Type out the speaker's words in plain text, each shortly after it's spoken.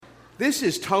This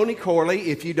is Tony Corley.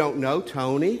 If you don't know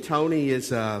Tony, Tony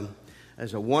is a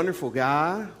wonderful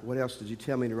guy. What else did you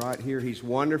tell me to write here? He's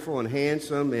wonderful and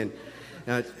handsome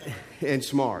and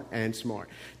smart.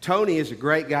 Tony is a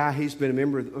great guy. He's been a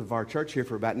member of our church here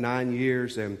for about 9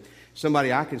 years, and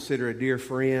somebody I consider a dear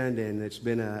friend, and it's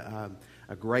been a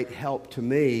great help to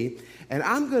me. And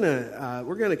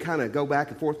we're gonna kind of go back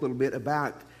and forth a little bit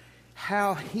about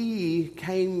how he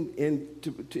came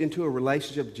into a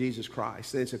relationship with Jesus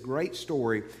Christ. And it's a great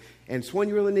story, and it's one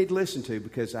you really need to listen to,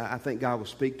 because I think God will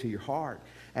speak to your heart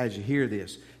as you hear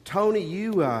this. Tony,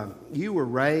 you were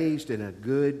raised in a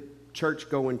good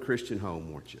church-going Christian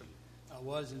home, weren't you? I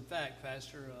was, in fact,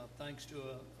 Pastor, thanks to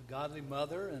a godly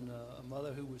mother and a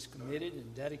mother who was committed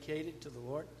and dedicated to the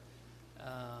Lord.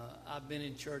 I've been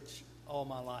in church all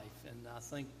my life, and I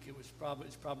think it's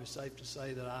probably safe to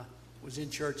say that I was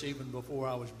in church even before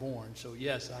I was born. So,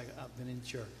 yes, I've been in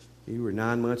church. You were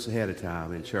 9 months ahead of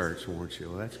time in church, weren't you?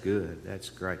 Well, that's good. That's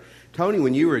great. Tony,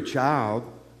 when you were a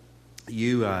child,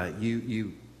 you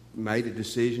made a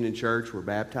decision in church, were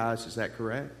baptized. Is that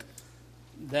correct?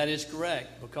 That is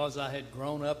correct, because I had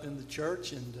grown up in the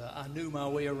church, and I knew my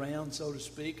way around, so to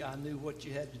speak. I knew what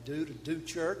you had to do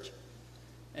church.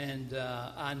 And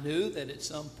I knew that at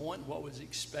some point what was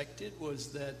expected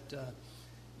was that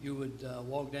you would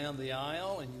walk down the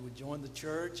aisle and you would join the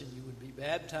church and you would be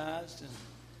baptized.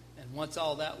 And once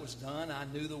all that was done, I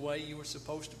knew the way you were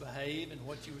supposed to behave and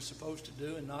what you were supposed to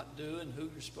do and not do, and who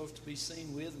you're supposed to be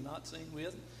seen with and not seen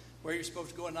with, where you're supposed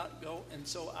to go and not go. And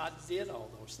so I did all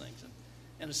those things.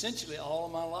 And essentially all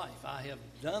of my life I have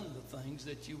done the things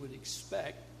that you would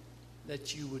expect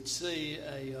that you would see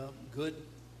a good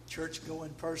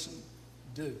church-going person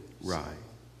do. Right.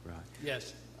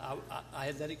 Yes, I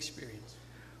had that experience.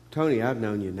 Tony, I've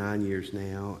known you 9 years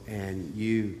now, and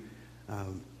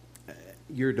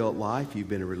your adult life, you've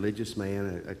been a religious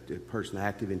man, a person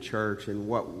active in church, and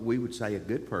what we would say a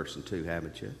good person too,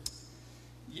 haven't you?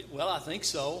 Yeah, well, I think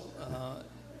so.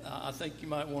 I think you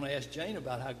might want to ask Jane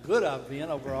about how good I've been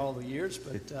over all the years,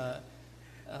 but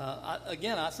I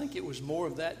think it was more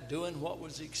of that, doing what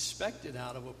was expected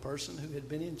out of a person who had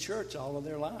been in church all of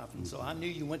their life. And so I knew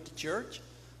you went to church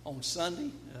on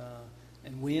Sunday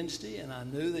and Wednesday, and I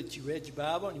knew that you read your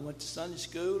Bible and you went to Sunday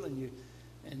school and you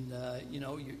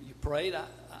prayed.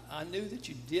 I knew that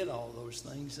you did all those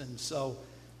things, and so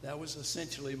that was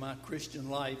essentially my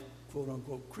Christian life, quote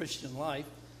unquote Christian life.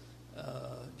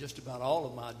 Just about all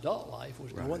of my adult life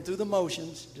was going through the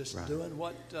motions, just doing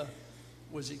what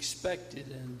was expected,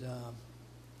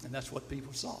 and that's what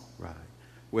people saw. Right.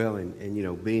 Well,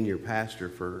 and being your pastor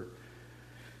for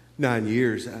 9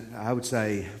 years, I would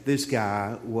say this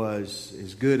guy was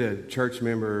as good a church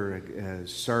member, a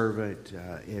servant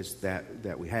as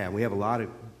that we have. We have a lot of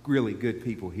really good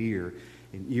people here,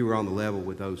 and you were on the level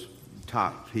with those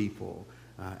top people.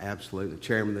 Absolutely.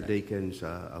 Chairman of the deacons,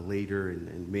 a leader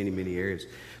in many, many areas.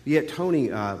 But yet, Tony,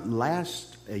 a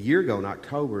year ago in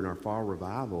October in our fall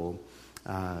revival,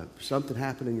 something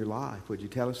happened in your life. Would you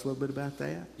tell us a little bit about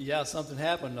that? Yeah, something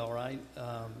happened, all right.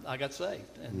 I got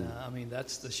saved, and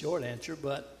that's the short answer,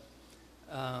 but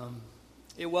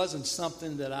it wasn't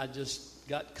something that I just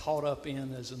got caught up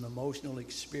in as an emotional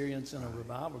experience in a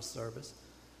revival service,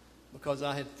 because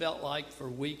I had felt like for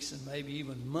weeks and maybe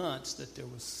even months that there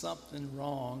was something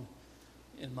wrong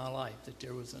in my life, that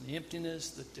there was an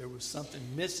emptiness, that there was something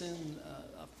missing.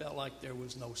 I felt like there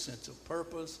was no sense of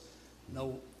purpose,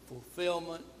 no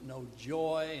fulfillment, no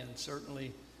joy, and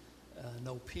certainly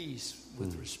no peace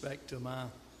with respect to my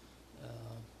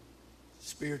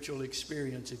spiritual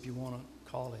experience, if you want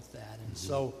to call it that. And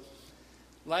so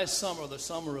last summer, the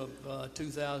summer of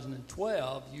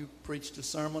 2012, you preached a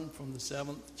sermon from the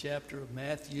 7th chapter of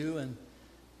Matthew, and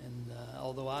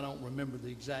although I don't remember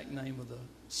the exact name of the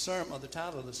sermon, or the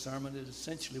title of the sermon, it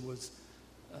essentially was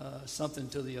something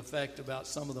to the effect about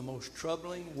some of the most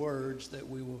troubling words that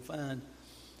we will find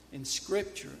in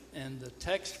Scripture. And the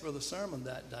text for the sermon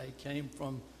that day came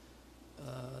from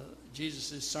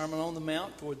Jesus' Sermon on the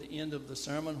Mount toward the end of the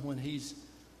sermon, when he's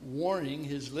warning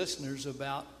his listeners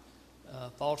about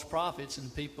false prophets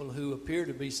and people who appear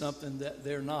to be something that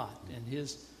they're not. And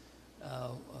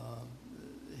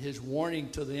his warning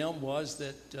to them was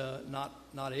that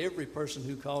not every person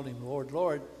who called him Lord,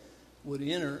 Lord would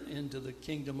enter into the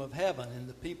kingdom of heaven. And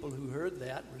the people who heard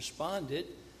that responded,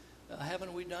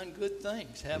 haven't we done good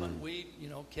things? Haven't we,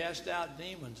 cast out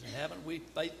demons? And haven't we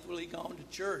faithfully gone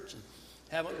to church? And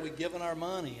haven't we given our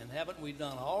money? And haven't we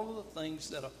done all of the things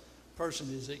that a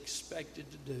person is expected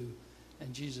to do?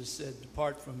 And Jesus said,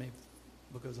 depart from me,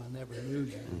 because I never knew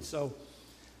you. And so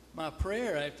my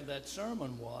prayer after that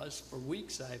sermon was, for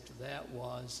weeks after that,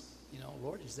 was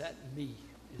Lord, is that me?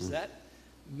 Is that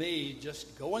me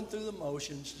just going through the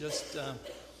motions, just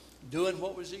doing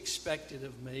what was expected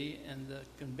of me? And the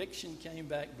conviction came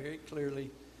back very clearly,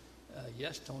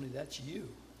 yes, Tony, that's you.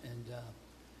 And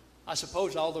I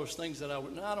suppose all those things that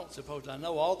I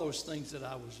know all those things that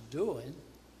I was doing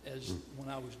when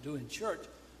I was doing church,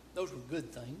 those were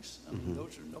good things. I mean,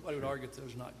 nobody would argue that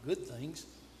those are not good things.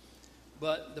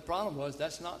 But the problem was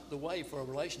that's not the way for a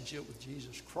relationship with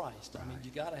Jesus Christ. Right. I mean, you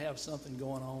got to have something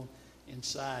going on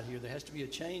inside here. There has to be a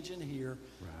change in here.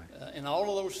 Right. And all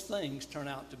of those things turn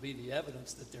out to be the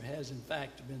evidence that there has, in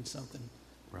fact, been something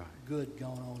good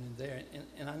going on in there.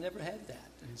 And I never had that.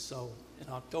 And so in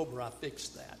October, I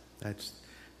fixed that.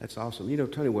 That's awesome.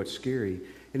 Tony, what's scary,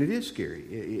 and it is scary.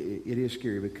 It is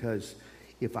scary because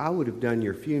if I would have done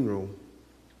your funeral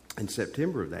in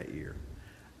September of that year,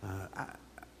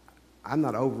 I'm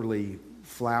not overly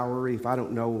flowery. If I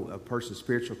don't know a person's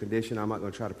spiritual condition, I'm not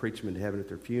going to try to preach them into heaven at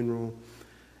their funeral.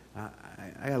 I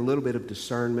got a little bit of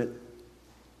discernment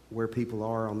where people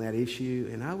are on that issue,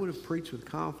 and I would have preached with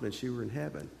confidence you were in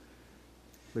heaven.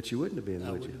 But you wouldn't have been,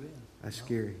 would you? Have been. That's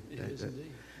scary. It is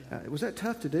indeed. Yeah. Was that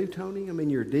tough to do, Tony? I mean,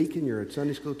 you're a deacon, you're a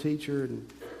Sunday school teacher.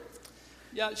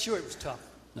 Yeah, sure, it was tough.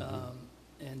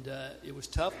 And it was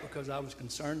tough because I was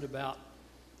concerned about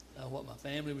what my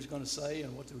family was going to say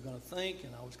and what they were going to think,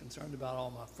 and I was concerned about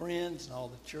all my friends and all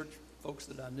the church folks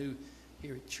that I knew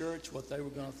here at church, what they were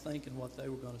going to think and what they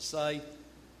were going to say.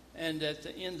 And at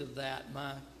the end of that,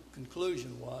 my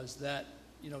conclusion was that,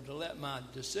 to let my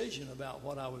decision about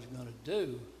what I was going to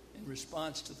do in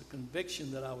response to the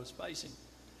conviction that I was facing,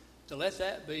 to let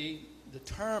that be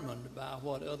determined by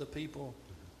what other people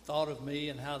thought of me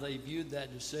and how they viewed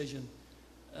that decision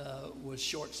was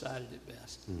short-sighted at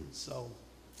best. So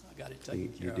I got it taken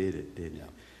care of. You did it, didn't you?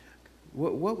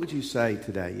 What would you say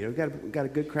today? We've got a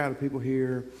good crowd of people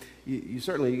here. You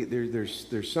certainly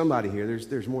there's somebody here.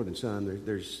 There's more than some.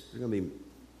 There's going to be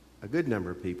a good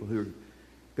number of people who are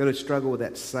going to struggle with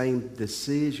that same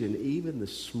decision even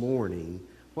this morning.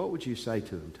 What would you say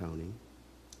to them, Tony?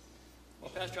 Well,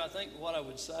 Pastor, I think what I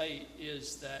would say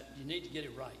is that you need to get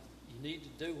it right. You need to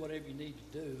do whatever you need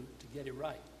to do to get it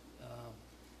right.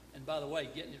 And by the way,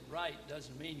 getting it right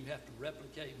doesn't mean you have to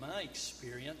replicate my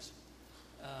experience,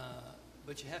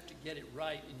 but you have to get it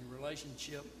right in your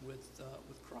relationship with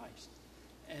Christ.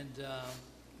 And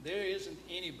there isn't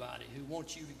anybody who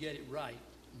wants you to get it right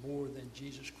more than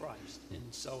Jesus Christ. And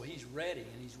so he's ready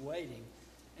and he's waiting,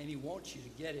 and he wants you to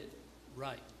get it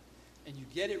right. And you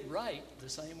get it right the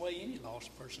same way any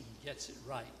lost person gets it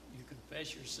right. You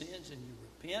confess your sins and you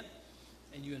repent,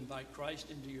 and you invite Christ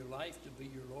into your life to be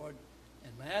your Lord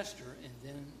and Master, and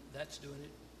then that's doing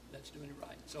it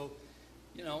right. So,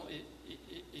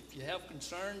 if you have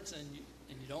concerns and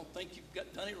you don't think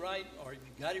you've done it right, or if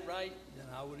you got it right, then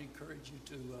I would encourage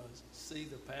you to see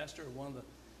the pastor or one of the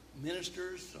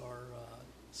ministers, or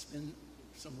spend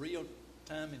some real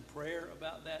time in prayer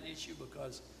about that issue,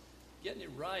 because getting it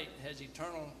right has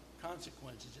eternal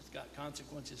consequences. It's got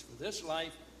consequences for this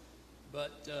life,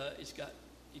 but it's got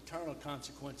eternal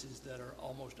consequences that are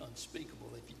almost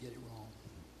unspeakable if you get it wrong.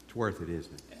 It's worth it,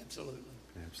 isn't it? Absolutely.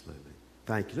 Absolutely.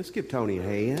 Thank you. Let's give Tony a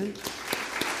hand.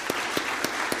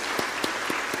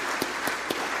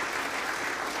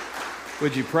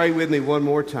 Would you pray with me one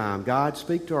more time? God,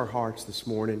 speak to our hearts this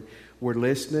morning. We're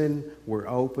listening. We're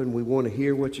open. We want to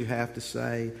hear what you have to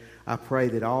say. I pray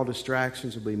that all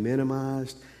distractions will be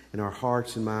minimized and our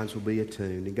hearts and minds will be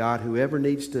attuned. And God, whoever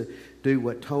needs to do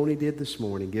what Tony did this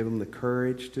morning, give them the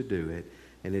courage to do it.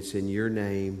 And it's in your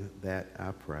name that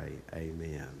I pray.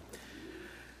 Amen.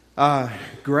 A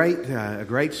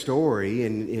great story.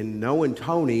 And in knowing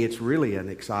Tony, it's really an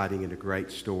exciting and a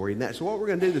great story. And that's what we're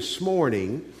going to do this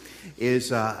morning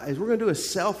is we're going to do a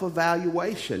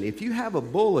self-evaluation. If you have a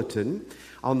bulletin,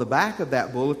 on the back of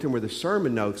that bulletin where the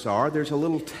sermon notes are, there's a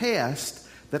little test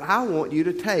that I want you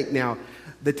to take. Now,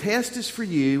 the test is for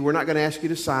you. We're not going to ask you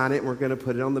to sign it. We're going to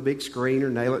put it on the big screen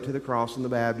or nail it to the cross in the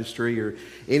baptistry or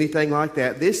anything like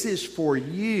that. This is for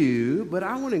you, but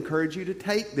I want to encourage you to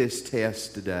take this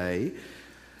test today.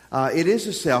 It is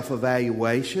a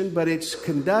self-evaluation, but it's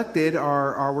conducted,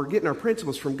 or we're getting our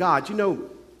principles from God.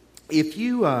 If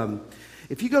you go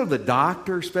to the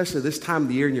doctor, especially this time of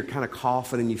the year, and you're kind of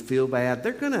coughing and you feel bad,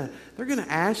 they're gonna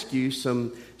ask you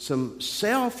some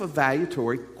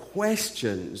self-evaluatory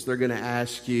questions. They're going to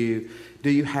ask you,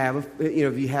 have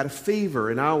you had a fever?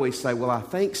 And I always say, well, I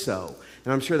think so.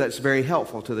 And I'm sure that's very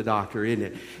helpful to the doctor, isn't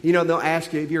it? They'll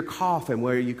ask you, if you're coughing,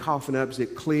 where are you coughing up? Is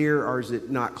it clear or is it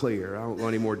not clear? I don't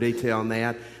want any more detail on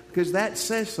that. because that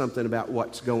says something about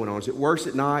what's going on. Is it worse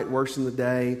at night, worse in the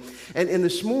day? And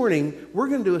this morning, we're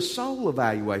going to do a soul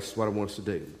evaluation is what I want us to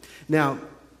do. Now,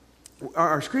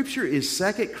 our scripture is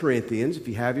 2 Corinthians, if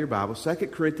you have your Bible, 2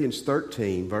 Corinthians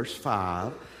 13, verse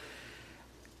 5.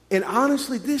 And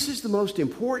honestly, this is the most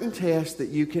important test that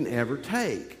you can ever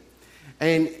take.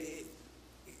 And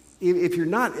if you're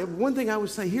not, one thing I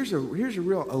would say, here's a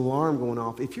real alarm going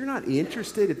off. If you're not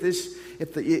interested,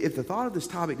 if the thought of this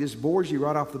topic just bores you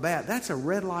right off the bat, that's a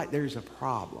red light. There's a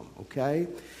problem. Okay,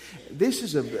 this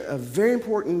is a very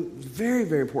important, very,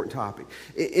 very important topic.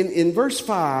 In verse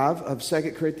 5 of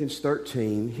 2 Corinthians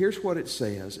 13, here's what it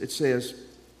says. It says,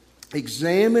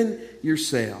 "Examine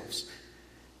yourselves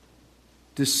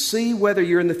to see whether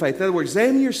you're in the faith." In other words,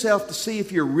 examine yourself to see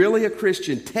if you're really a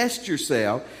Christian. Test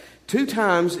yourself. 2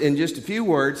 times in just a few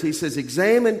words, he says,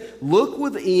 examine, look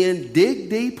within, dig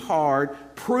deep hard,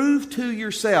 prove to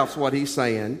yourselves, what he's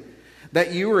saying,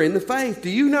 that you are in the faith. Do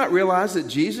you not realize that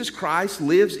Jesus Christ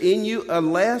lives in you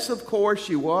unless, of course,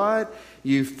 you what?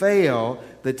 You fail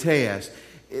the test.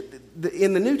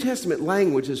 In the New Testament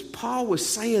language, as Paul was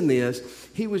saying this,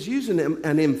 he was using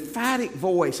an emphatic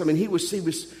voice. I mean, it was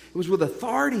with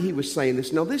authority he was saying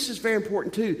this. Now, this is very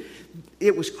important too.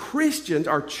 It was Christians,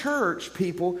 our church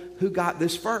people, who got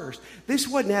this first. This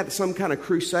wasn't at some kind of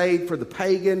crusade for the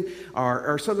pagan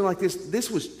or something like this.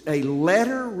 This was a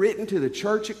letter written to the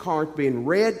church at Corinth, being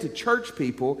read to church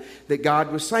people, that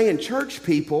God was saying, church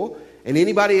people, and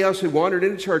anybody else who wandered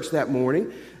into church that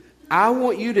morning, I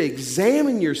want you to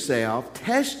examine yourself,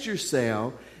 test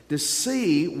yourself, to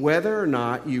see whether or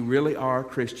not you really are a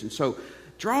Christian. So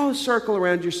draw a circle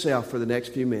around yourself for the next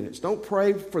few minutes. Don't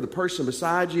pray for the person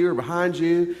beside you or behind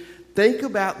you. Think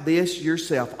about this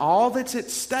yourself. All that's at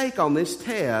stake on this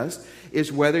test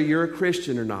is whether you're a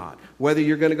Christian or not, whether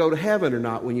you're going to go to heaven or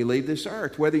not when you leave this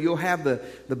earth, whether you'll have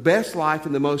the best life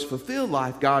and the most fulfilled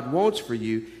life God wants for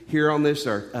you here on this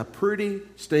earth. A pretty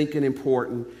stinking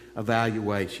important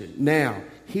evaluation. Now,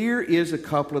 here is a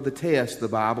couple of the tests the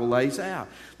Bible lays out.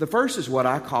 The first is what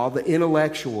I call the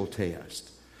intellectual test,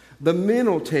 the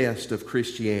mental test of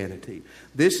Christianity.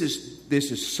 This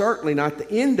is certainly not the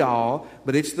end all,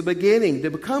 but it's the beginning. To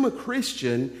become a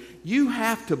Christian, you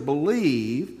have to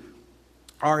believe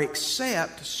or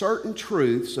accept certain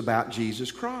truths about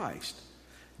Jesus Christ.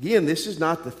 Again, this is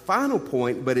not the final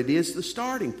point, but it is the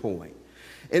starting point.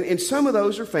 And some of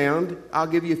those are found, I'll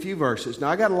give you a few verses. Now,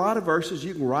 I got a lot of verses.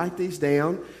 You can write these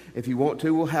down. If you want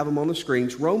to, we'll have them on the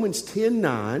screens. Romans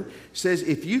 10:9 says,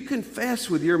 if you confess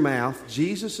with your mouth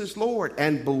Jesus is Lord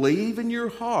and believe in your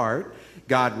heart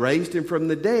God raised him from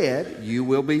the dead, you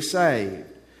will be saved.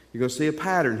 You're going to see a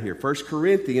pattern here. 1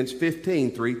 Corinthians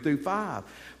 15:3-5.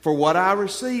 For what I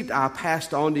received, I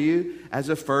passed on to you as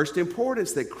of first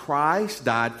importance, that Christ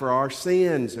died for our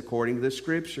sins, according to the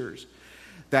Scriptures.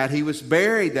 That he was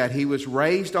buried, that he was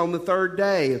raised on the third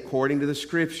day, according to the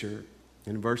Scripture.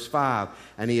 In verse 5,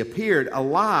 and he appeared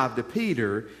alive to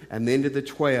Peter and then to the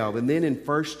 12. And then in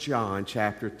 1 John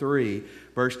chapter 3,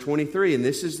 verse 23, and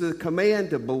this is the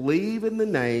command to believe in the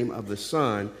name of the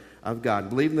Son of God.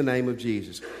 Believe in the name of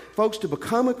Jesus. Folks, to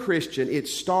become a Christian, it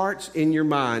starts in your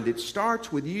mind. It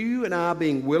starts with you and I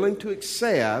being willing to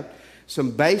accept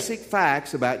some basic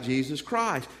facts about Jesus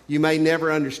Christ. You may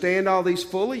never understand all these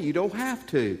fully. You don't have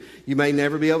to. You may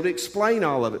never be able to explain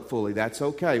all of it fully. That's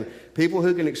okay. People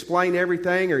who can explain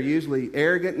everything are usually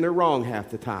arrogant and they're wrong half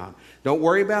the time. Don't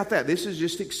worry about that. This is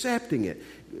just accepting it.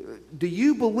 Do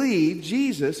you believe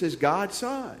Jesus is God's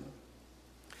Son?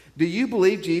 Do you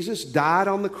believe Jesus died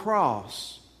on the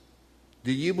cross?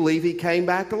 Do you believe he came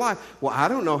back to life? Well, I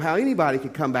don't know how anybody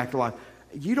could come back to life.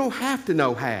 You don't have to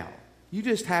know how. You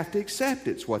just have to accept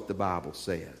it's what the Bible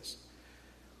says.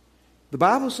 The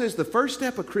Bible says the first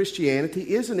step of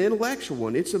Christianity is an intellectual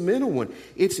one. It's a mental one.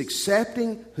 It's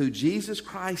accepting who Jesus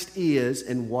Christ is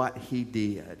and what he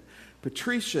did.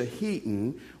 Patricia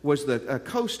Heaton was a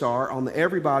co-star on the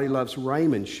Everybody Loves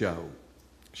Raymond show.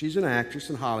 She's an actress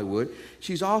in Hollywood.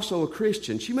 She's also a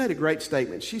Christian. She made a great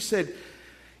statement. She said,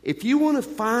 if you want to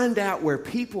find out where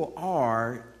people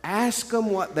are, ask them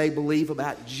what they believe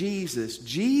about Jesus.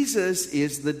 Jesus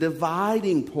is the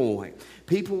dividing point.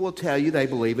 People will tell you they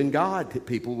believe in God.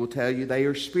 People will tell you they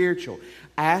are spiritual.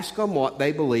 Ask them what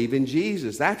they believe in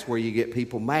Jesus. That's where you get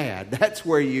people mad. That's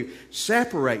where you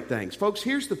separate things. Folks,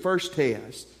 here's the first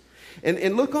test.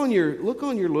 And look on your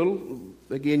little,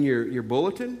 again, your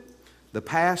bulletin. The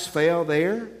pass fail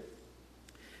there.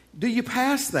 Do you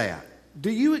pass that? Do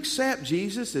you accept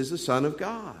Jesus as the Son of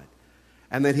God?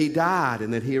 And that he died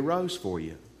and that he arose for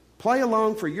you? Play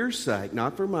along for your sake,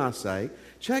 not for my sake.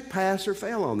 check pass or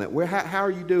fail on that. How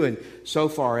are you doing so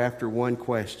far after one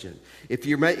question? If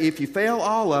you fail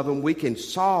all of them, we can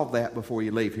solve that before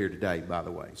you leave here today, by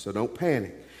the way. So don't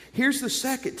panic. Here's the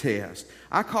second test.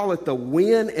 I call it the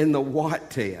when and the what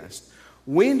test.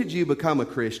 When did you become a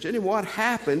Christian, and what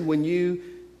happened when you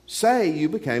say you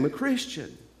became a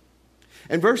Christian?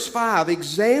 And verse 5,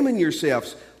 examine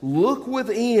yourselves, look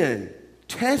within,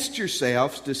 test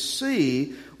yourselves to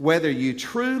see whether you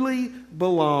truly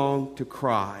belong to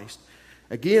Christ.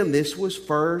 Again, this was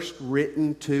first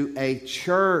written to a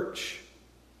church.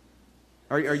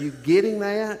 Are you getting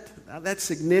that? That's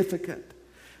significant.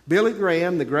 Billy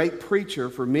Graham, the great preacher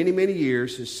for many, many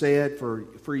years, has said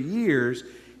for years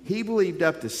he believed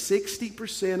up to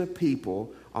 60% of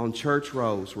people on church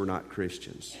rolls were not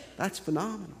Christians. That's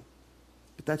phenomenal.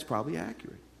 But that's probably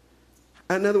accurate.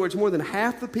 In other words, more than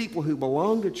half the people who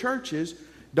belong to churches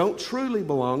don't truly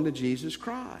belong to Jesus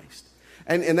Christ.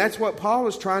 And that's what Paul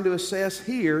is trying to assess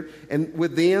here, and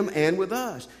with them and with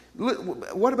us.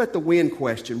 Look, what about the when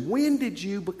question? When did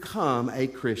you become a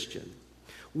Christian?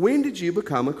 When did you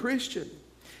become a Christian?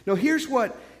 Now, here's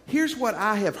what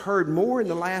I have heard more in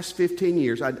the last 15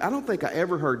 years. I don't think I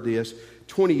ever heard this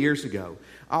 20 years ago.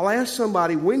 I'll ask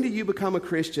somebody, when did you become a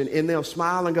Christian? And they'll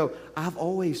smile and go, I've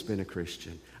always been a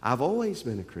Christian. I've always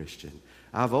been a Christian.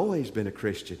 I've always been a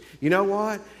Christian. You know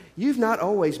what? You've not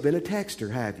always been a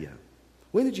texter, have you?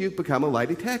 When did you become a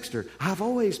lady texter? I've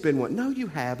always been one. No, you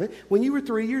haven't. When you were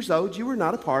 3 years old, you were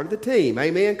not a part of the team.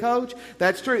 Amen, Coach?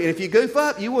 That's true. And if you goof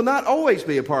up, you will not always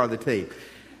be a part of the team.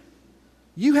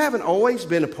 You haven't always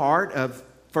been a part of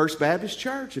First Baptist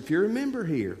Church, if you're a member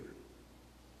here.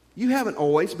 You haven't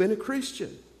always been a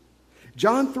Christian.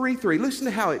 John 3:3, listen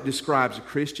to how it describes a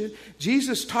Christian.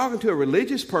 Jesus, talking to a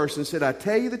religious person, said, I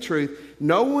tell you the truth,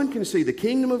 no one can see the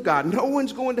kingdom of God. No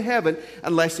one's going to heaven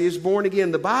unless he is born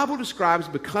again. The Bible describes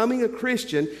becoming a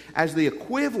Christian as the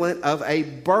equivalent of a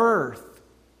birth.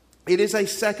 It is a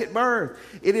second birth.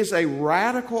 It is a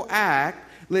radical act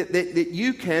that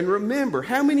you can remember.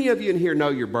 How many of you in here know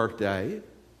your birthday?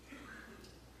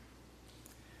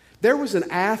 There was an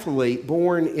athlete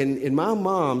born in my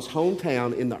mom's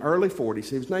hometown in the early 40s.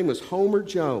 His name was Homer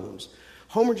Jones.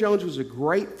 Homer Jones was a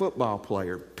great football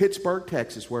player. Pittsburgh,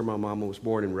 Texas, where my mama was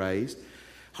born and raised.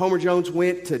 Homer Jones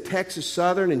went to Texas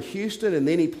Southern and Houston, and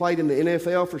then he played in the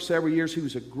NFL for several years. He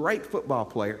was a great football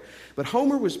player. But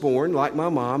Homer was born, like my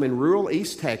mom, in rural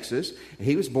East Texas, and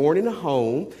he was born in a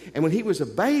home. And when he was a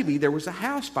baby, there was a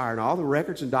house fire, and all the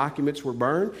records and documents were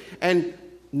burned. And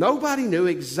nobody knew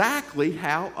exactly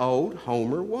how old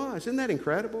Homer was. Isn't that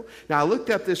incredible? Now, I looked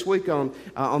up this week on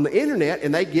the internet,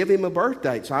 and they give him a birth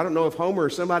date. So I don't know if Homer or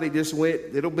somebody just went,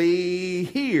 it'll be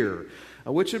here,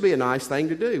 which would be a nice thing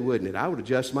to do, wouldn't it? I would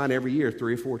adjust mine every year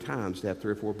 3 or 4 times to have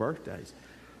 3 or 4 birthdays.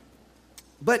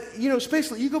 But,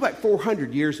 especially, you go back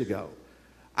 400 years ago.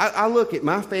 I look at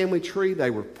my family tree.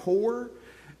 They were poor.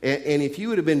 And if you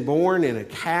would have been born in a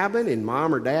cabin and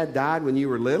mom or dad died when you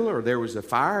were little, or there was a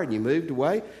fire and you moved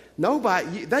away,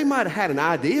 they might have had an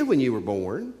idea when you were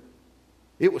born.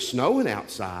 It was snowing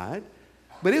outside,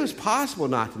 but it was possible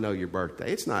not to know your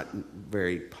birthday. It's not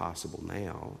very possible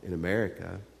now in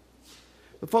America.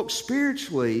 But folks,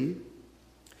 spiritually,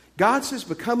 God says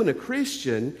becoming a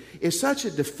Christian is such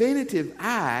a definitive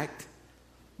act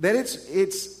that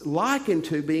it's likened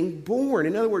to being born.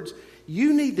 In other words,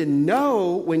 you need to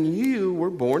know when you were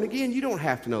born again. You don't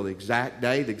have to know the exact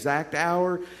day, the exact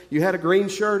hour. You had a green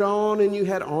shirt on and you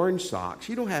had orange socks.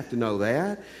 You don't have to know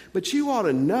that. But you ought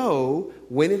to know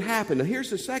when it happened. Now, here's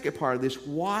the second part of this.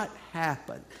 What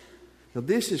happened? Now,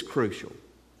 this is crucial.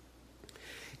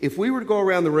 If we were to go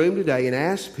around the room today and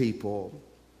ask people,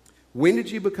 when did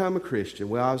you become a Christian?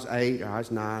 Well, I was 8, or I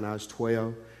was 9, I was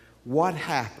 12. What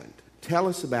happened? Tell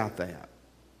us about that.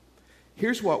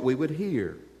 Here's what we would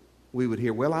hear. We would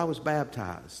hear, well, I was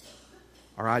baptized,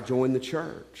 or I joined the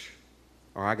church,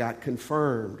 or I got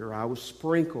confirmed, or I was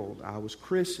sprinkled, I was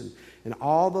christened. And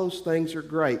all those things are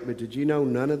great, but did you know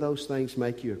none of those things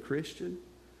make you a Christian?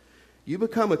 You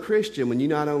become a Christian when you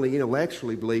not only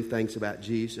intellectually believe things about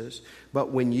Jesus,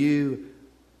 but when you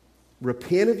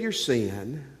repent of your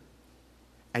sin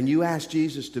and you ask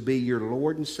Jesus to be your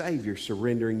Lord and Savior,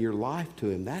 surrendering your life to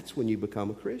Him. That's when you become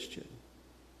a Christian.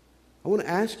 I want to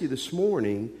ask you this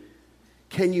morning,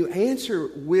 can you answer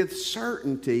with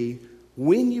certainty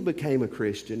when you became a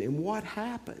Christian and what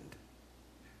happened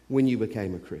when you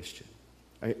became a Christian,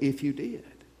 if you did?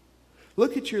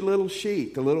 Look at your little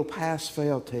sheet, the little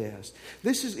pass-fail test.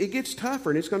 It gets tougher,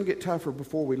 and it's going to get tougher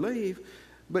before we leave,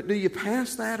 but do you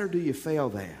pass that or do you fail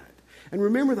that? And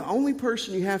remember, the only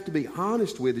person you have to be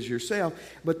honest with is yourself,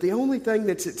 but the only thing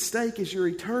that's at stake is your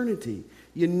eternity.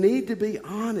 You need to be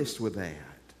honest with that.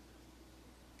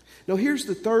 Now, here's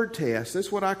the third test.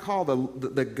 That's what I call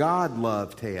the God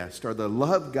love test, or the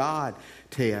love God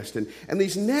test. And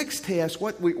these next tests,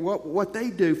 what they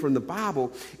do from the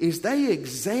Bible is they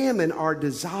examine our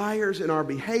desires and our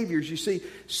behaviors. You see,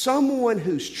 someone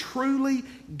who's truly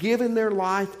given their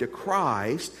life to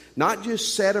Christ, not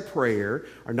just said a prayer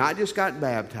or not just got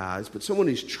baptized, but someone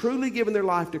who's truly given their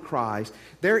life to Christ,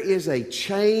 there is a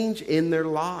change in their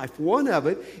life. One of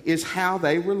it is how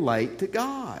they relate to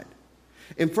God.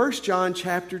 In 1 John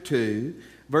chapter 2,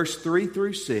 verse 3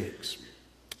 through 6,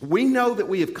 we know that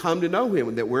we have come to know Him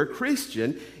and that we're a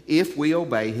Christian if we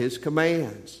obey His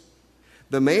commands.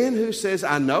 The man who says,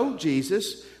 I know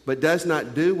Jesus, but does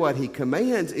not do what He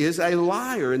commands is a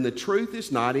liar, and the truth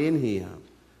is not in him.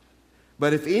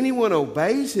 But if anyone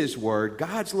obeys His word,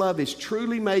 God's love is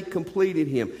truly made complete in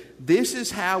him. This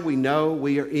is how we know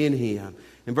we are in Him.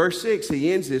 In verse 6,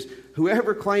 he ends this,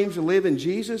 whoever claims to live in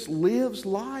Jesus lives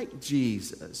like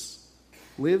Jesus.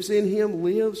 Lives in Him,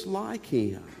 lives like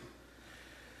Him.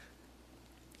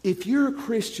 If you're a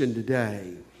Christian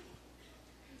today,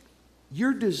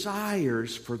 your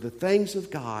desires for the things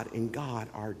of God and God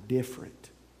are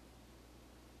different.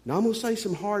 Now, I'm going to say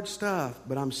some hard stuff,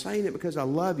 but I'm saying it because I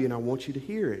love you and I want you to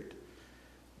hear it.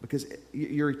 Because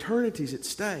your eternity's at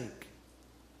stake.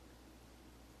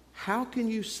 How can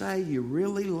you say you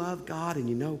really love God and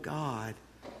you know God,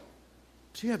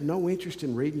 but you have no interest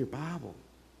in reading your Bible?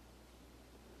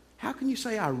 How can you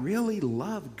say, I really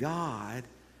love God,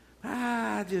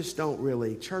 I just don't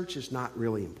really, church is not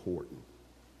really important?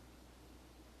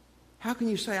 How can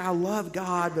you say, I love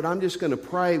God, but I'm just going to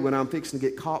pray when I'm fixing to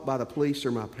get caught by the police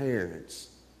or my parents?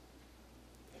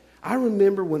 I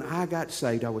remember when I got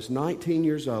saved, I was 19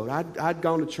 years old. I'd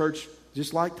gone to church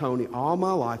just like Tony all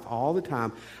my life, all the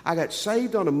time. I got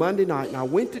saved on a Monday night, and I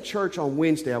went to church on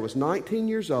Wednesday. I was 19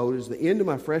 years old. It was the end of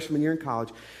my freshman year in college.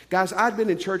 Guys, I'd been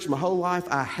in church my whole life.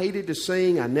 I hated to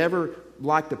sing. I never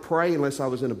liked to pray unless I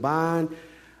was in a bind.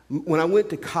 When I went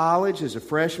to college as a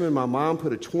freshman, my mom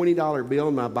put a $20 bill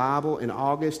in my Bible in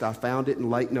August. I found it in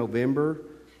late November.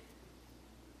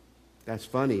 That's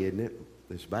funny, isn't it?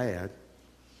 It's bad.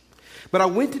 But I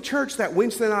went to church that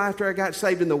Wednesday night after I got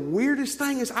saved, and the weirdest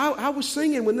thing is I was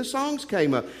singing when the songs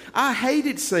came up. I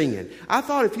hated singing. I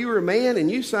thought if you were a man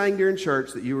and you sang during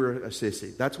church that you were a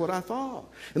sissy. That's what I thought.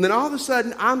 And then all of a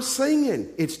sudden, I'm singing.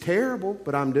 It's terrible,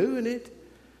 but I'm doing it.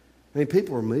 I mean,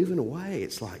 people are moving away.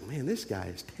 It's like, man, this guy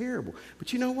is terrible.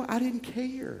 But you know what? I didn't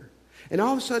care. And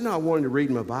all of a sudden, I wanted to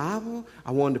read my Bible.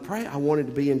 I wanted to pray. I wanted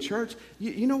to be in church.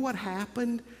 You know what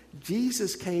happened?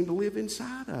 Jesus came to live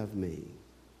inside of me.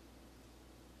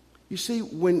 You see,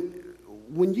 when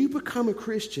you become a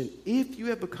Christian, if you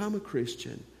have become a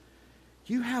Christian,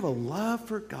 you have a love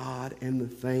for God and the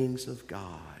things of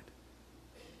God.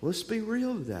 Let's be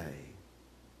real today.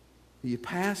 Do you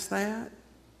pass that?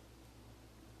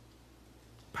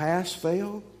 Pass,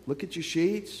 fail? Look at your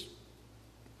sheets.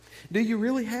 Do you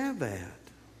really have that?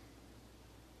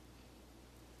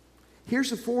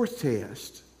 Here's the fourth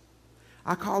test.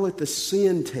 I call it the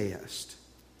sin test.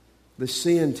 The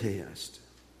sin test.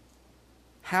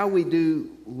 How we do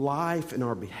life and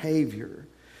our behavior.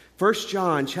 1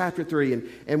 John chapter 3,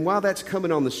 and while that's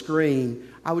coming on the screen,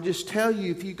 I would just tell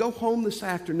you, if you go home this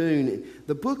afternoon,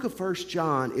 the book of 1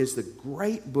 John is the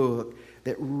great book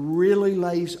that really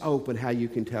lays open how you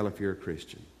can tell if you're a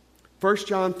Christian. 1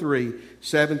 John 3,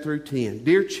 7 through 10.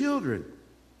 Dear children,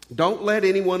 don't let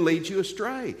anyone lead you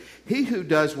astray. He who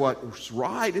does what's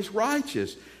right is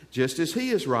righteous, just as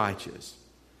he is righteous.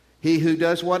 He who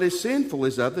does what is sinful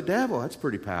is of the devil. That's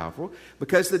pretty powerful.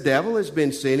 Because the devil has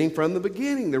been sinning from the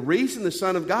beginning. The reason the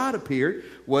Son of God appeared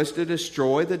was to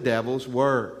destroy the devil's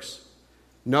works.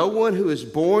 No one who is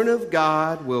born of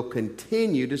God will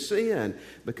continue to sin,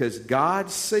 because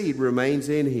God's seed remains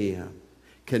in him.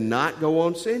 Cannot go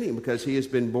on sinning because he has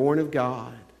been born of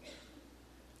God.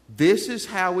 This is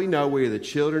how we know we are who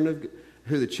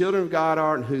the children of God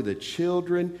are and who the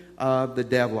children of the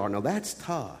devil are. Now that's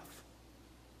tough.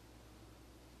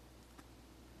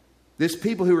 This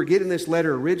people who were getting this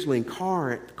letter originally in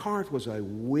Corinth was a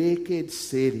wicked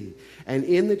city. And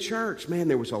in the church, man,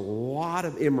 there was a lot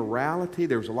of immorality.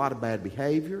 There was a lot of bad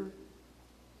behavior.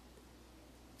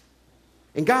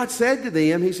 And God said to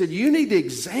them, He said, you need to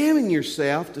examine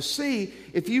yourself to see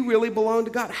if you really belong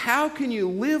to God. How can you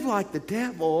live like the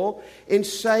devil and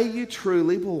say you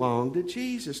truly belong to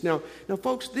Jesus? Now,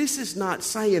 folks, this is not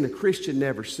saying a Christian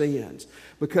never sins.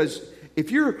 Because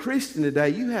if you're a Christian today,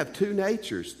 you have two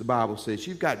natures, the Bible says.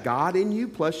 You've got God in you,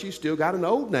 plus you still got an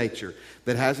old nature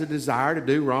that has a desire to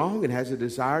do wrong and has a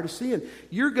desire to sin.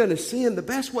 You're going to sin. The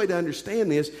best way to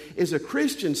understand this is a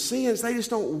Christian sins, they just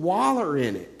don't wallow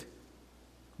in it.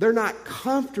 They're not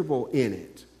comfortable in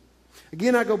it.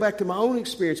 Again, I go back to my own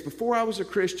experience. Before I was a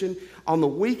Christian, on the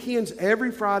weekends,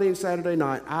 every Friday and Saturday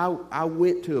night, I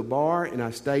went to a bar and I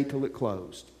stayed till it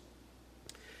closed.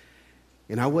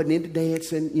 And I wasn't into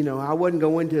dancing. I wasn't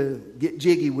going to get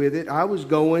jiggy with it. I was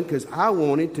going because I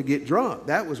wanted to get drunk.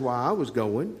 That was why I was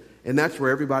going. And that's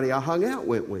where everybody I hung out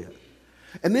went with.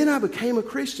 And then I became a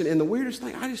Christian. And the weirdest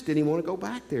thing, I just didn't even want to go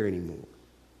back there anymore.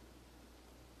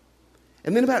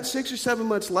 And then about 6 or 7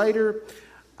 months later,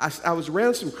 I was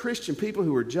around some Christian people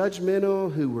who were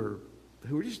judgmental, who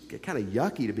were just kind of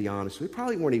yucky, to be honest with you.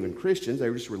 Probably weren't even Christians.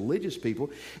 They were just religious people.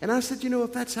 And I said,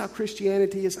 if that's how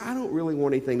Christianity is, I don't really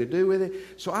want anything to do with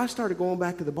it. So I started going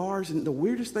back to the bars, and the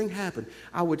weirdest thing happened.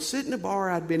 I would sit in a bar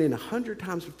I'd been in 100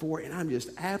 times before, and I'm just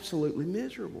absolutely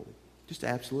miserable. Just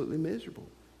absolutely miserable.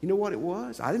 You know what it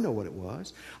was? I didn't know what it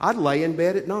was. I'd lay in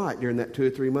bed at night during that 2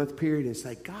 or 3 month period and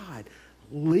say, God,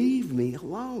 leave me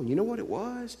alone. You know what it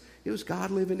was? It was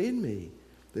God living in me.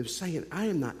 They were saying, I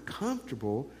am not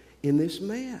comfortable in this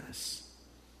mess.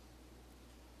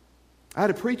 I had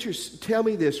a preacher tell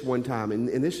me this one time,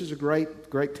 and this is a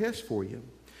great test for you.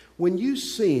 When you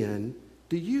sin,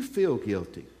 do you feel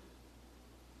guilty?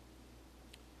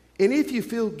 And if you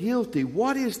feel guilty,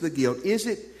 what is the guilt? Is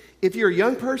it, if you're a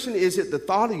young person, is it the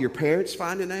thought of your parents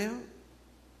finding out?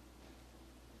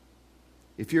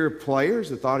 If you're a player, is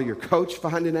the thought of your coach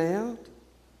finding out?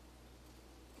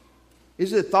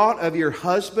 Is it the thought of your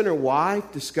husband or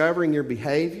wife discovering your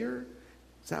behavior?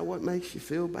 Is that what makes you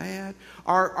feel bad?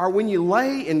 Or when you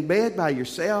lay in bed by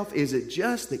yourself, is it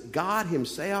just that God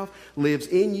Himself lives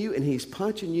in you and He's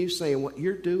punching you saying what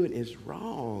you're doing is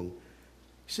wrong?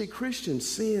 See, Christians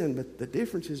sin, but the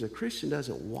difference is a Christian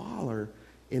doesn't wallow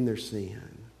in their sin.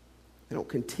 They don't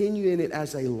continue in it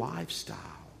as a lifestyle.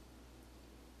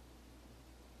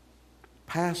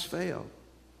 Pass, fail.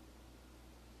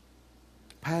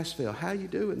 Pass, fail. How you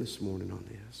doing this morning on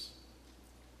this?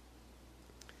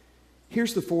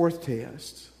 Here's the fourth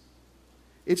test.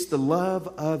 It's the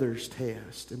love others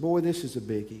test. And boy, this is a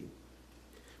biggie.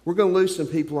 We're going to lose some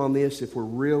people on this if we're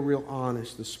real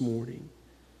honest this morning.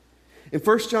 In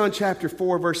 1 John chapter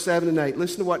 4, verse 7 and 8,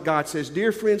 listen to what God says.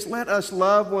 Dear friends, let us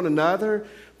love one another,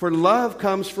 for love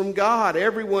comes from God.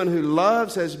 Everyone who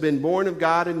loves has been born of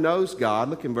God and knows God.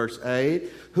 Look in verse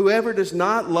 8. Whoever does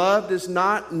not love does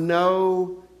not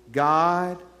know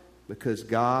God, because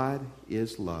God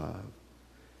is love.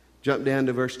 Jump down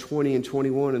to verse 20 and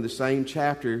 21 in the same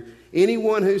chapter.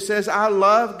 Anyone who says, I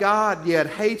love God, yet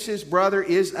hates his brother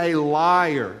is a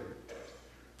liar.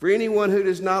 For anyone who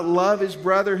does not love his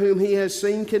brother whom he has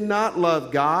seen cannot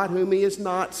love God whom he has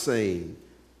not seen.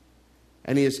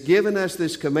 And He has given us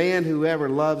this command, whoever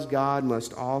loves God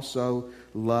must also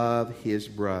love his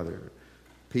brother.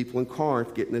 People in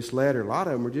Corinth getting this letter, a lot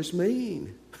of them are just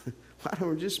mean. A lot of them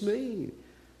are just mean.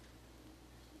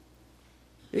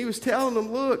 He was telling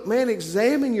them, look, man,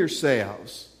 examine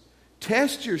yourselves.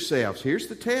 Test yourselves. Here's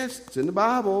the test. It's in the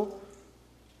Bible.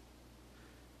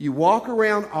 You walk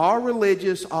around all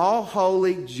religious, all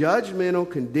holy, judgmental,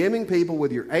 condemning people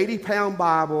with your 80-pound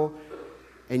Bible,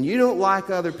 and you don't like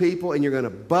other people, and you're going to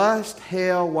bust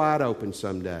hell wide open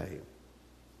someday.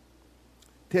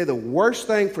 Tell you, the worst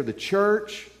thing for the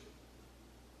church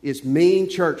is mean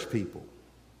church people.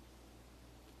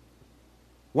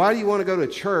 Why do you want to go to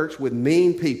church with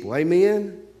mean people?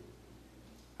 Amen?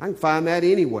 I can find that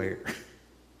anywhere.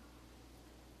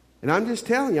 And I'm just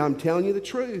telling you, I'm telling you the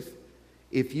truth.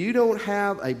 If you don't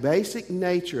have a basic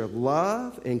nature of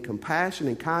love and compassion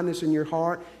and kindness in your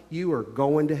heart, you are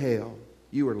going to hell.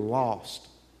 You are lost.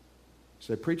 You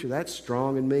say, preacher, that's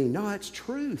strong and mean. No, that's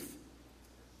truth.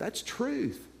 That's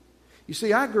truth. You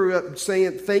see, I grew up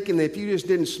thinking that if you just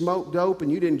didn't smoke dope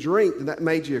and you didn't drink, then that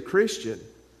made you a Christian.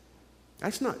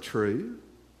 That's not true.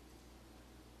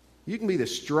 You can be the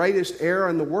straightest arrow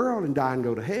in the world and die and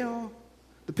go to hell.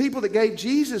 The people that gave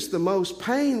Jesus the most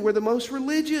pain were the most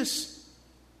religious.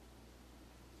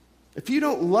 If you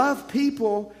don't love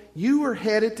people, you are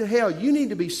headed to hell. You need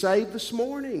to be saved this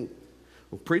morning.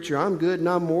 Well, preacher, I'm good and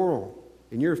I'm moral,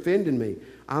 and you're offending me.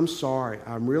 I'm sorry.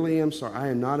 I really am sorry. I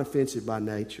am not offensive by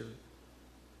nature.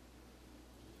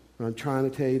 But I'm trying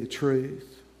to tell you the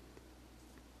truth.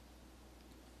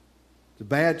 The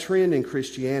bad trend in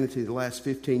Christianity the last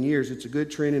 15 years, it's a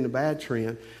good trend and a bad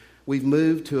trend. We've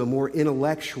moved to a more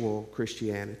intellectual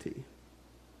Christianity.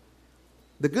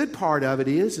 The good part of it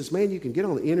is man, you can get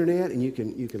on the internet and you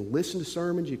can listen to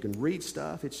sermons, you can read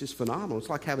stuff. It's just phenomenal. It's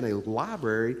like having a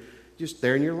library just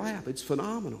there in your lap. It's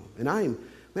phenomenal. And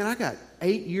I got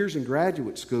 8 years in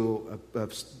graduate school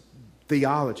of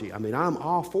theology. I mean, I'm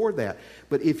all for that.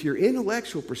 But if your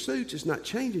intellectual pursuits is not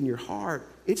changing your heart,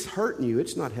 it's hurting you.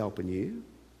 It's not helping you.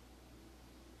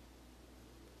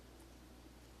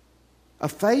 A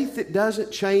faith that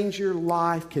doesn't change your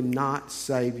life cannot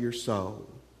save your soul.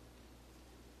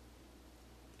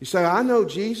 You say, I know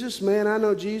Jesus, man, I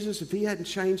know Jesus. If he hadn't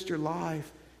changed your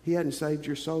life, he hadn't saved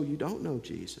your soul, you don't know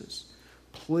Jesus.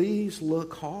 Please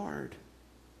look hard.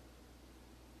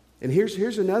 And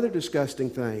here's another disgusting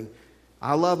thing.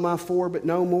 I love my four, but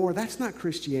no more. That's not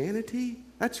Christianity.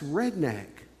 That's redneck.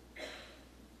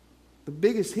 The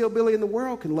biggest hillbilly in the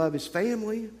world can love his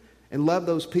family and love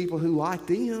those people who like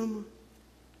them.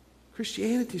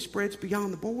 Christianity spreads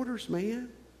beyond the borders, man.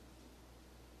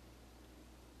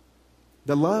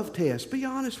 The love test. Be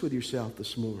honest with yourself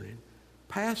this morning.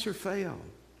 Pass or fail.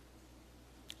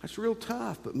 That's real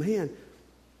tough, but man,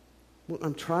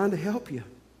 I'm trying to help you.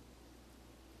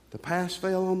 The pass,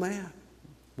 fail on that.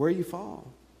 Where you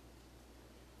fall.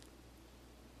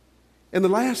 And the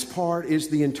last part is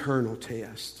the internal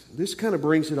test. This kind of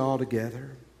brings it all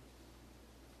together.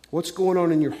 What's going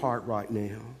on in your heart right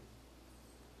now?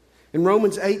 In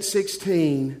Romans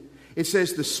 8:16, it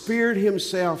says, the Spirit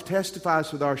himself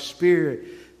testifies with our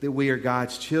spirit that we are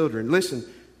God's children. Listen,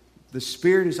 the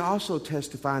Spirit is also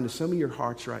testifying to some of your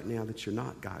hearts right now that you're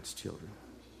not God's children.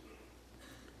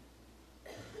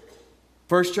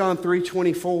 1 John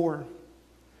 3:24,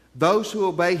 those who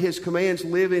obey his commands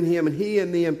live in him and he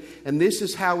in them. And this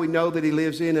is how we know that he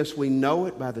lives in us. We know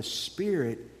it by the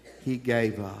Spirit he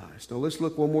gave us. Now let's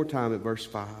look one more time at verse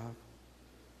 5.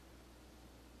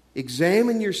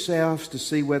 Examine yourselves to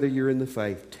see whether you're in the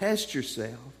faith. Test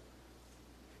yourself.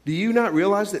 Do you not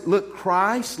realize that, look,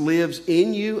 Christ lives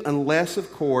in you unless,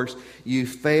 of course, you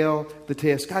fail the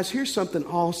test? Guys, here's something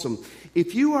awesome.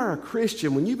 If you are a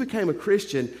Christian, when you became a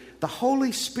Christian, the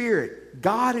Holy Spirit,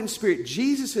 God in Spirit,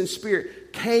 Jesus in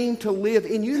Spirit, came to live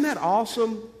in you. Isn't that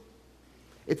awesome?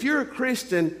 If you're a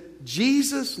Christian,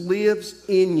 Jesus lives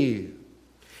in you.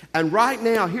 And right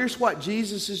now, here's what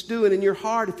Jesus is doing in your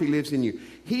heart if he lives in you.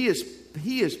 He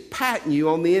is patting you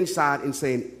on the inside and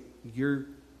saying, you're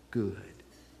good.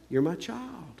 You're my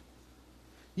child.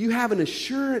 You have an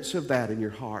assurance of that in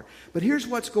your heart. But here's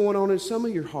what's going on in some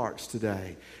of your hearts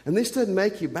today. And this doesn't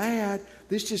make you bad.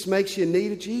 This just makes you in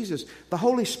need of Jesus. The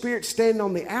Holy Spirit standing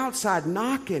on the outside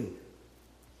knocking,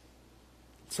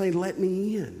 saying, let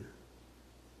me in.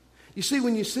 You see,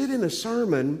 when you sit in a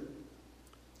sermon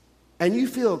and you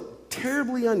feel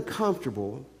terribly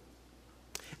uncomfortable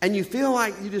and you feel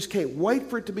like you just can't wait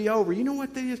for it to be over, you know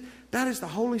what that is? That is the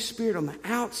Holy Spirit on the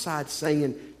outside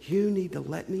saying, you need to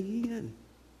let me in.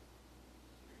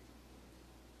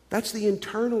 That's the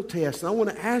internal test. And I want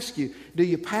to ask you, do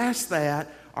you pass that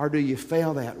or do you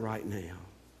fail that right now?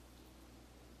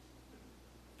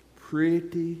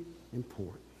 Pretty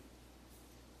important.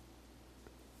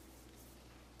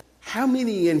 How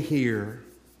many in here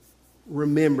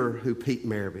remember who Pete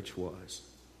Maravich was?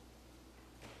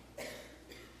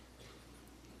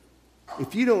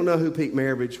 If you don't know who Pete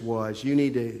Maravich was, you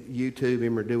need to YouTube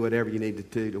him or do whatever you need to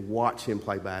do to watch him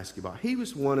play basketball. He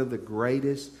was one of the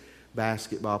greatest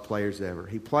basketball players ever.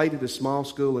 He played at a small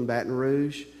school in Baton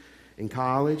Rouge in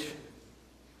college.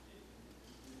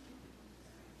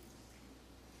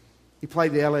 He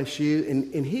played at LSU,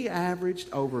 and he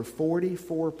averaged over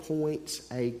 44 points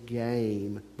a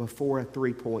game before a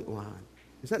three-point line.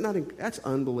 That's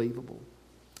unbelievable.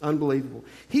 Unbelievable.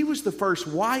 He was the first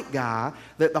white guy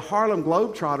that the Harlem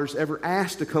Globetrotters ever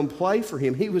asked to come play for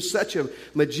him. He was such a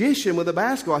magician with the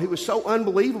basketball. He was so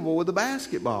unbelievable with the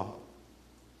basketball.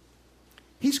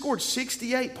 He scored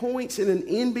 68 points in an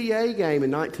NBA game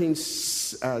in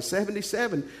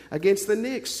 1977 against the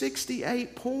Knicks.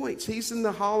 68 points. He's in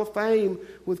the Hall of Fame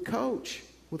with Coach,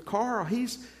 with Carl.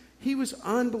 He was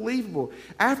unbelievable.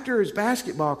 After his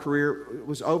basketball career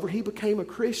was over, he became a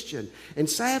Christian. And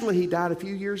sadly, he died a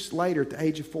few years later at the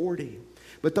age of 40.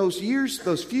 But those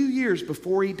few years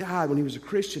before he died, when he was a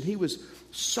Christian, he was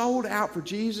sold out for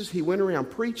Jesus. He went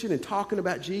around preaching and talking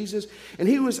about Jesus. And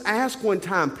he was asked one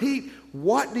time, Pete,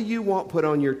 what do you want put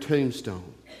on your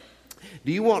tombstone?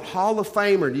 Do you want Hall of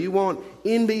Famer? Do you want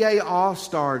NBA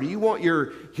All-Star? Do you want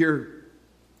your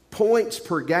points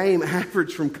per game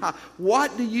average from college.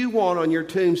 What do you want on your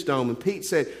tombstone? And Pete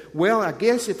said, well, I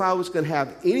guess if I was going to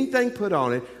have anything put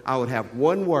on it, I would have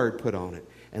one word put on it,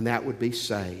 and that would be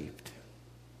saved.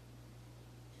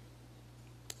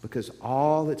 Because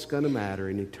all that's going to matter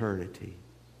in eternity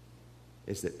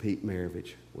is that Pete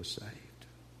Maravich was saved.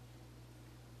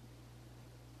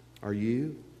 Are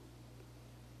you?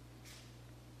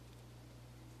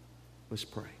 Let's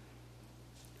pray.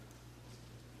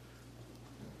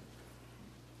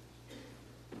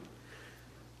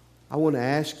 I want to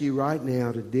ask you right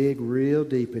now to dig real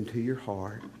deep into your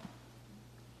heart.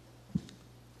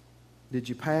 Did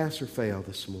you pass or fail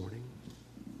this morning?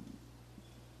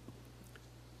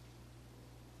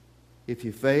 If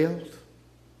you failed,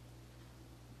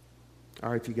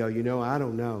 or if you go, I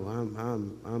don't know,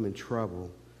 I'm in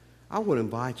trouble, I want to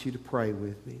invite you to pray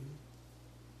with me,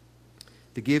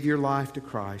 to give your life to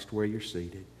Christ where you're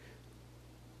seated.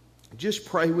 Just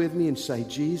pray with me and say,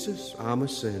 Jesus, I'm a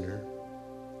sinner.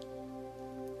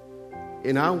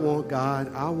 And I want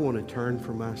to turn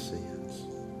from my sins.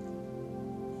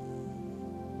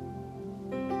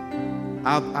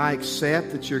 I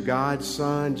accept that you're God's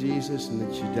Son, Jesus, and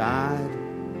that you died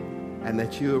and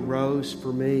that you arose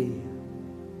for me.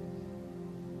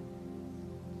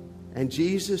 And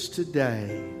Jesus,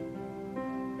 today,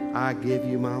 I give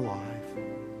you my life.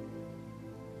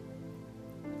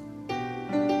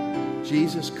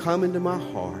 Jesus, come into my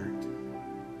heart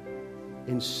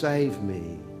and save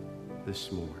me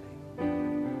this morning.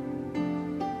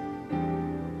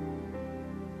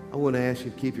 I want to ask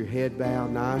you to keep your head bowed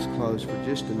and eyes closed for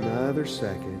just another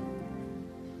second.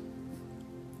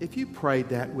 If you prayed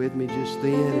that with me just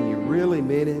then and you really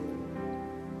meant it,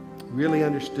 really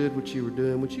understood what you were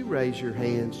doing, would you raise your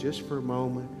hands just for a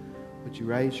moment? Would you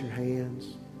raise your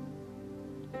hands?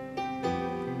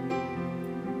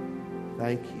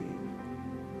 Thank you.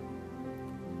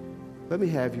 Let me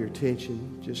have your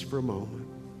attention just for a moment.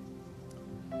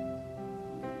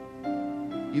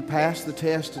 You passed the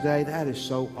test today. That is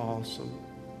so awesome.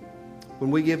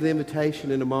 When we give the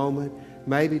invitation in a moment,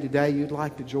 maybe today you'd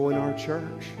like to join our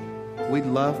church. We'd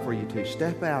love for you to.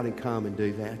 Step out and come and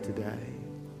do that today.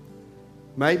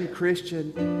 Maybe,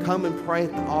 Christian, come and pray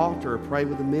at the altar or pray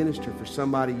with a minister for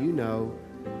somebody you know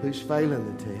who's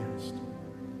failing the test.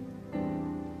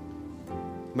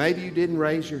 Maybe you didn't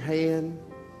raise your hand,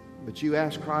 but you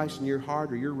asked Christ in your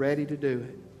heart or you're ready to do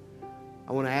it.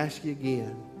 I want to ask you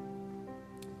again.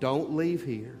 Don't leave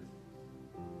here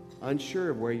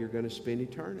unsure of where you're going to spend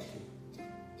eternity.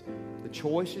 The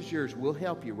choice is yours. We'll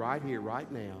help you right here,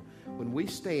 right now. When we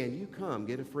stand, you come.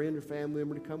 Get a friend or family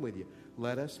member to come with you.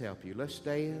 Let us help you. Let's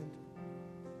stand.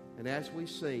 And as we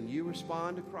sing, you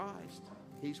respond to Christ.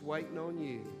 He's waiting on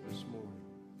you this morning.